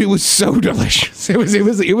 Dude, it was so delicious. It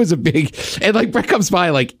was a big, and like Brett comes by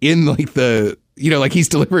like in like the, like he's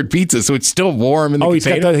delivered pizza, so it's still warm in the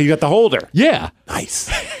container. He got the holder. Yeah. Nice.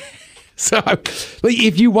 So, like,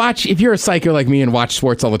 if you're a psycho like me and watch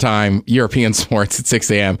sports all the time, European sports at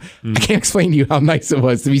 6 a.m., I can't explain to you how nice it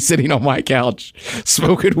was to be sitting on my couch,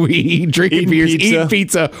 smoking weed, drinking beers, eating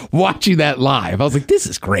pizza, watching that live. I was like, this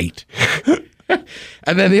is great.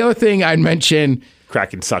 And then the other thing I'd mention.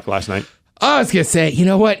 Kraken sucked last night. I was going to say, you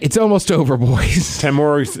know what? It's almost over, boys.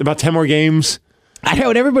 About 10 more games. I know,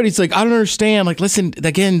 and everybody's like, I don't understand. Like, listen,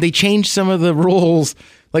 again, they changed some of the rules.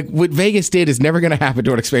 Like, what Vegas did is never going to happen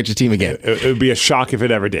to an expansion team again. It would be a shock if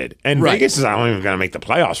it ever did. And Vegas is not even going to make the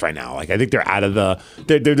playoffs right now. Like, I think they're out of the.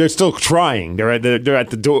 They're still trying. They're at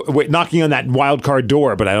the door, knocking on that wild card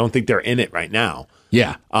door, but I don't think they're in it right now.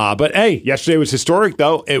 Yeah. But hey, yesterday was historic,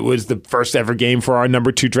 though. It was the first ever game for our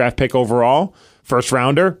number 2 draft pick overall, first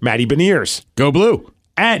rounder, Matty Beniers. Go Blue.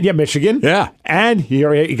 And Michigan. Yeah. And he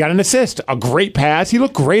got an assist. A great pass. He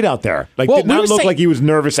looked great out there. Did not look like he was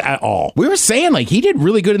nervous at all. We were saying, like, he did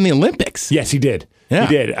really good in the Olympics. Yes, he did. Yeah.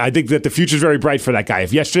 He did. I think that the future's very bright for that guy.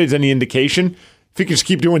 If yesterday's any indication, if he can just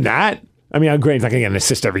keep doing that, I mean, granted, he's not going to get an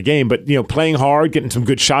assist every game, but, playing hard, getting some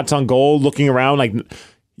good shots on goal, looking around,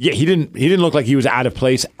 he didn't look like he was out of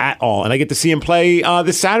place at all. And I get to see him play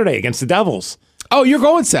this Saturday against the Devils. Oh, you're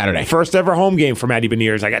going Saturday. First ever home game for Matty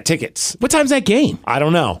Beniers. I got tickets. What time's that game? I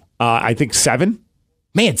don't know. I think 7.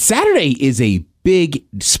 Man, Saturday is a big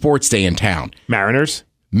sports day in town. Mariners,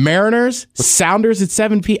 Sounders at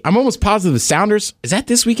 7 p.m. I'm almost positive the Sounders. Is that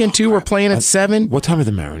this weekend too? We're playing at 7. What time are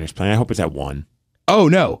the Mariners playing? I hope it's at 1. Oh,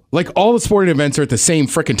 no. Like all the sporting events are at the same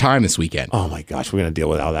frickin' time this weekend. Oh, my gosh. We're going to deal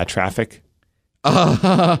with all that traffic?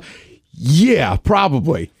 Yeah,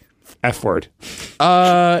 probably. F word.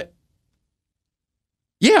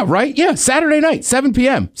 Yeah, right? Yeah, Saturday night, 7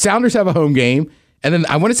 p.m. Sounders have a home game. And then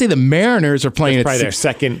I want to say the Mariners are playing probably their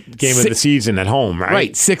second game of the season at home, right?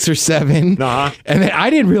 Right, 6 or 7. Uh-huh. And then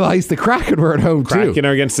I didn't realize the Kraken were at home, too. Kraken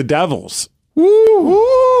are against the Devils.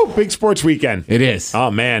 Woo! Big sports weekend. It is.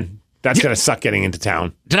 Oh, man. That's going to suck getting into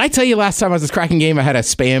town. Did I tell you last time I was at this Kraken game I had a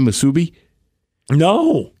Spam musubi?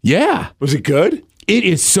 No. Yeah. Was it good? It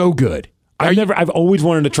is so good. I've always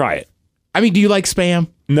wanted to try it. I mean, do you like Spam?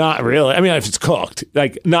 Not really. I mean, if it's cooked.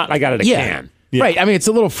 Not like out of a can. Yeah. Right. I mean, it's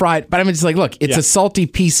a little fried, but I mean, it's like, look, it's a salty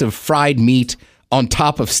piece of fried meat on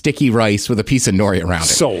top of sticky rice with a piece of nori around it.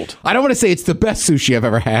 Sold. I don't want to say it's the best sushi I've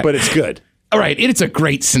ever had. But it's good. All right. It's a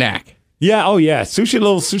great snack. Yeah. Oh, yeah.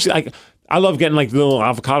 Little sushi. I love getting like little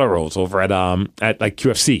avocado rolls over at like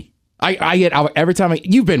QFC. I get every time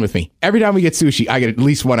you've been with me. Every time we get sushi, I get at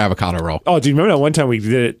least one avocado roll. Oh, do you remember that one time we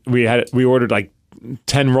did it? We ordered like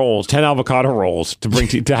 10 avocado rolls to bring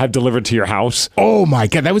to have delivered to your house. Oh my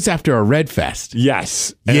God, that was after a Red Fest.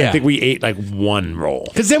 Yes, and I think we ate like one roll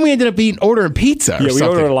because then we ended up ordering pizza. Yeah, we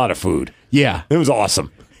ordered a lot of food. Yeah, it was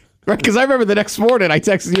awesome. Right, because I remember the next morning I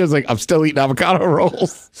texted you. I was like, I'm still eating avocado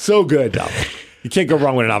rolls. So good, though. You can't go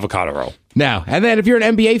wrong with an avocado roll. No. And then if you're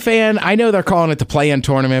an NBA fan, I know they're calling it the play-in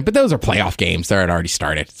tournament, but those are playoff games that had already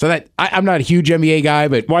started. So that I'm not a huge NBA guy,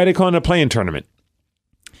 but why are they calling it a play-in tournament?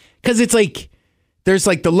 Because it's like there's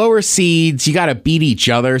like the lower seeds, you got to beat each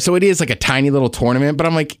other. So it is like a tiny little tournament, but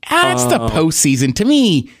I'm like, it's the postseason. To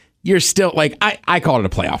me, you're still like, I call it a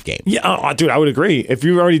playoff game. Yeah, dude, I would agree. If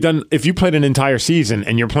you played an entire season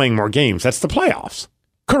and you're playing more games, that's the playoffs.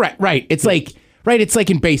 Correct. Right. It's like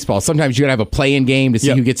in baseball. Sometimes you gotta have a play-in game to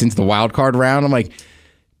see who gets into the wild card round. I'm like,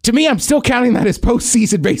 to me, I'm still counting that as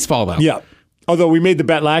postseason baseball, though. Yeah. Although we made the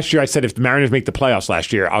bet last year, I said if the Mariners make the playoffs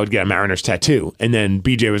last year, I would get a Mariners tattoo. And then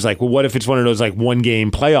BJ was like, well, what if it's one of those like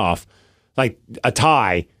 1-game playoff, like a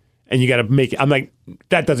tie, and you got to make it? I'm like,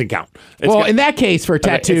 that doesn't count. In that case, for a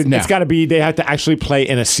tattoo, no. It's got to be, they have to actually play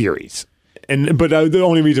in a series. But the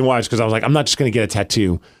only reason why is because I was like, I'm not just going to get a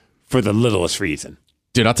tattoo for the littlest reason.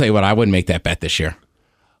 Dude, I'll tell you what, I wouldn't make that bet this year.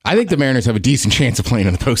 I think the Mariners have a decent chance of playing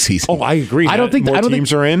in the postseason. Oh, I agree. I don't think more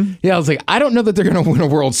teams are in. Yeah, I was like, I don't know that they're going to win a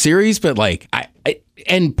World Series, but like,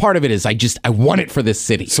 and part of it is I want it for this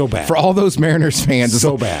city so bad for all those Mariners fans.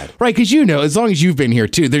 So bad, right? Because as long as you've been here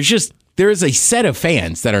too, there is a set of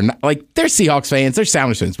fans that are not like they're Seahawks fans, they're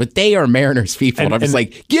Sounders fans, but they are Mariners people. And I'm just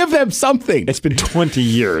like, give them something. It's been 20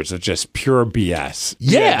 years of just pure BS.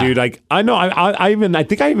 Yeah, dude. Like I know. I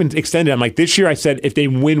think I even extended. I'm like, this year I said if they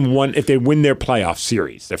win their playoff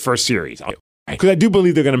series, their first series. Because I do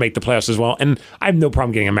believe they're going to make the playoffs as well. And I have no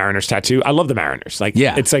problem getting a Mariners tattoo. I love the Mariners.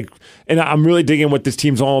 It's like, and I'm really digging what this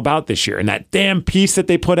team's all about this year. And that damn piece that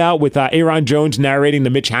they put out with Aaron Jones narrating the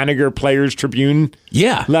Mitch Haniger Players Tribune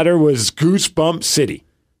letter was Goosebump City.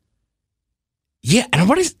 Yeah. And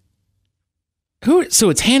what is, So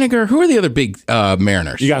it's Haniger. Who are the other big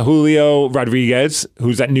Mariners? You got Julio Rodriguez,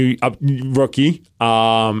 who's that new rookie.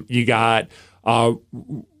 You got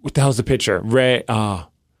what the hell's the pitcher? The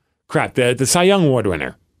Cy Young Award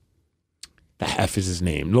winner. The F is his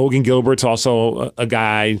name. Logan Gilbert's also a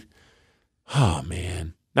guy. Oh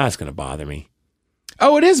man, now it's gonna bother me.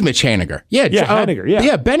 Oh, it is Mitch Haniger. Yeah, Haniger. Yeah,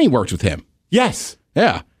 yeah. Benny worked with him. Yes.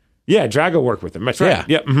 Yeah. Yeah, Drago worked with him. That's right.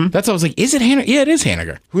 Yeah. Mm-hmm. That's what I was like, is it Haniger? Yeah, it is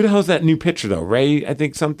Haniger. Who the hell's that new pitcher, though? Ray, I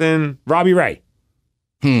think something. Robbie Ray.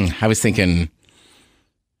 I was thinking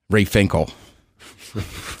Ray Finkel.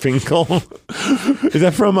 Finkel? Is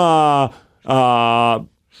that from, what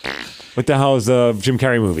the hell is the Jim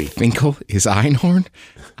Carrey movie? Finkel is Einhorn?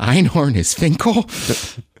 Einhorn is Finkel?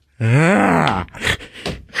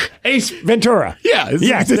 Ace Ventura. Yeah,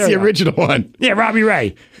 it's the original one. Yeah, Robbie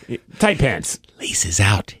Ray. Tight pants. Laces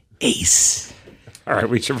out. Ace. All right,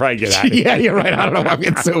 we should probably get out of here. Yeah, you're right. I don't know why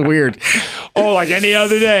it's so weird. Oh, like any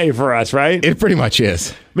other day for us, right? It pretty much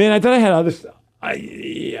is. Man, I thought I had other stuff.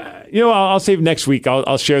 I'll save next week.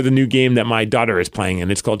 I'll share the new game that my daughter is playing,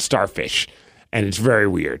 and it's called Starfish, and it's very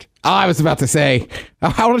weird. Oh, I was about to say,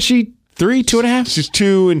 how old is she? 3, 2.5? She's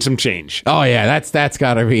 2 and some change. Oh, yeah, that's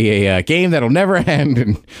got to be a game that'll never end.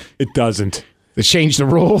 And it doesn't. They change the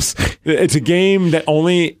rules. It's a game that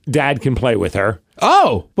only Dad can play with her.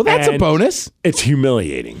 Oh, well, that's a bonus. It's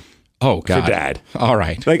humiliating. Oh, God. For Dad. All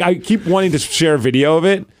right. Like, I keep wanting to share a video of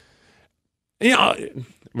it. You know,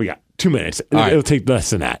 we got 2 minutes. It'll take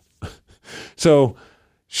less than that. So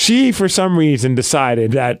she, for some reason,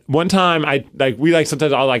 decided that one time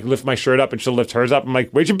sometimes I'll lift my shirt up and she'll lift hers up. I'm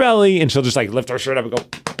like, where's your belly? And she'll just lift her shirt up and go.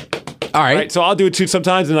 All right. So I'll do it too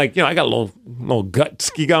sometimes. And I got a little gut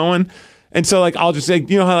ski going. And so I'll just say,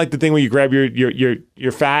 you know how the thing where you grab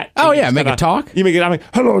your fat? Oh yeah, make it talk. You make it. I'm like,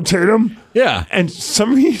 hello, Tatum. Yeah. And for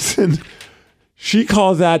some reason, she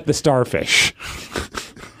calls that the starfish.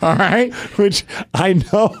 All right. Which I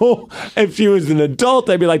know if she was an adult,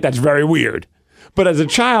 I'd be like, that's very weird. But as a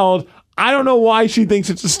child, I don't know why she thinks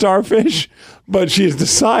it's a starfish, but she has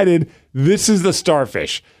decided this is the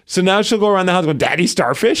starfish. So now she'll go around the house going, Daddy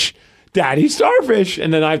Starfish? Daddy Starfish.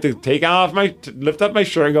 And then I have to lift up my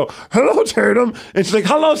shirt and go, hello, Tatum. And she's like,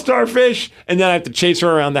 hello, Starfish. And then I have to chase her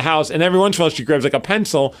around the house. And every once in a while, she grabs a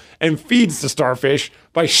pencil and feeds the starfish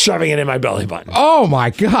by shoving it in my belly button. Oh, my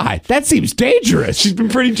God. That seems dangerous. She's been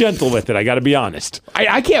pretty gentle with it, I got to be honest.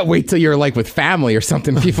 I can't wait till you're with family or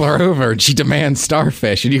something. People are over and she demands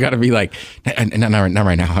starfish. And you got to be like, not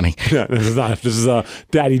right now, honey. Yeah, this is a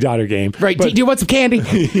daddy-daughter game. Right. Do you want some candy?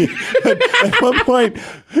 At one point,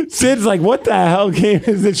 Sid's like, what the hell game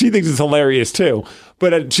is this? She thinks it's hilarious, too.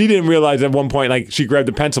 But she didn't realize at one point, she grabbed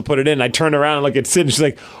a pencil, put it in. I turned around and look at Sid, and she's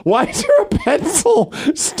like, why is there a pencil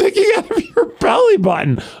sticking out of your belly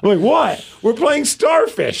button? I'm like, what? We're playing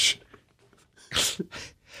Starfish.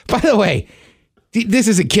 By the way, this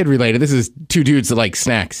isn't kid related. This is two dudes that like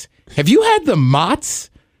snacks. Have you had the Mott's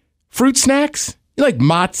fruit snacks? You like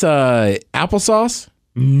Mott's applesauce?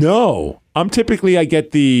 No. I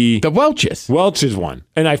get the Welch's one.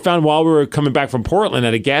 And I found while we were coming back from Portland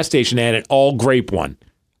at a gas station, they had an all grape one.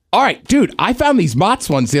 All right, dude, I found these Mott's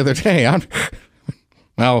ones the other day. I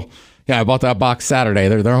bought that box Saturday.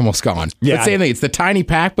 They're almost gone. Yeah. But same thing. It's the tiny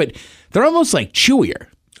pack, but they're almost chewier.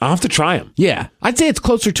 I'll have to try them. Yeah. I'd say it's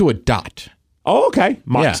closer to a dot. Oh, okay.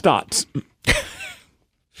 Mott's dots.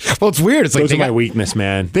 Well, it's weird. It's Those are my weakness,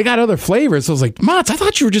 man. They got other flavors. So I was like, Mott's, I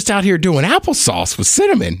thought you were just out here doing applesauce with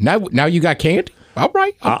cinnamon. Now you got candy? All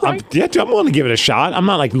right. I'm willing to give it a shot. I'm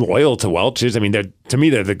not loyal to Welch's. I mean, to me,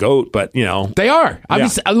 they're the GOAT, but They are.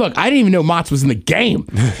 Look, I didn't even know Mott's was in the game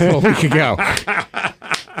a week ago.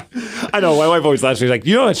 I know. My wife always laughs. She's like,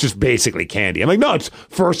 it's just basically candy. I'm like, no, it's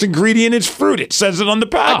first ingredient is fruit. It says it on the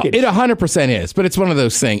package. It 100% is, but it's one of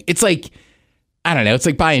those things. It's I don't know. It's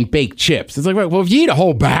like buying baked chips. It's well, if you eat a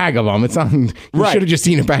whole bag of them, it's not. You should have just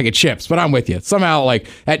eaten a bag of chips. But I'm with you. Somehow,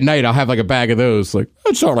 at night, I'll have a bag of those.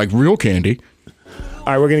 It's not like real candy. All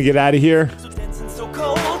right, we're gonna get out of here.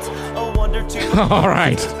 All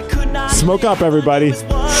right, smoke up, everybody.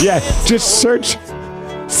 Yeah, just search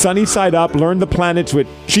Sunny Side Up. Learn the planets with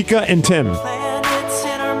Chica and Tim.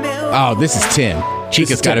 Oh, this is Tim.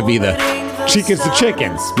 Chica's got to be the. Chica's the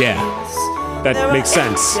chicken. Yeah. That makes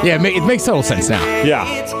sense. Yeah, it makes total sense now. Yeah.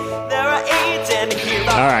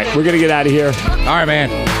 All right, we're going to get out of here. All right,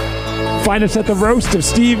 man. Find us at the Roast of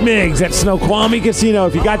Steve Miggs at Snoqualmie Casino.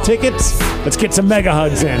 If you got tickets, let's get some mega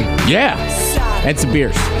hugs in. Yeah. And some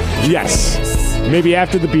beers. Yes. Maybe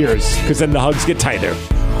after the beers, because then the hugs get tighter.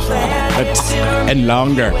 And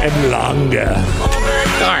longer. And longer.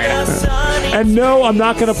 All right. And no, I'm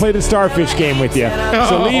not going to play the Starfish game with you.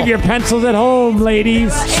 So leave your pencils at home,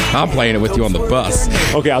 ladies. I'm playing it with you on the bus.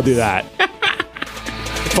 Okay, I'll do that.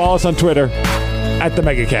 Follow us on Twitter at the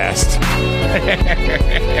MegaCast.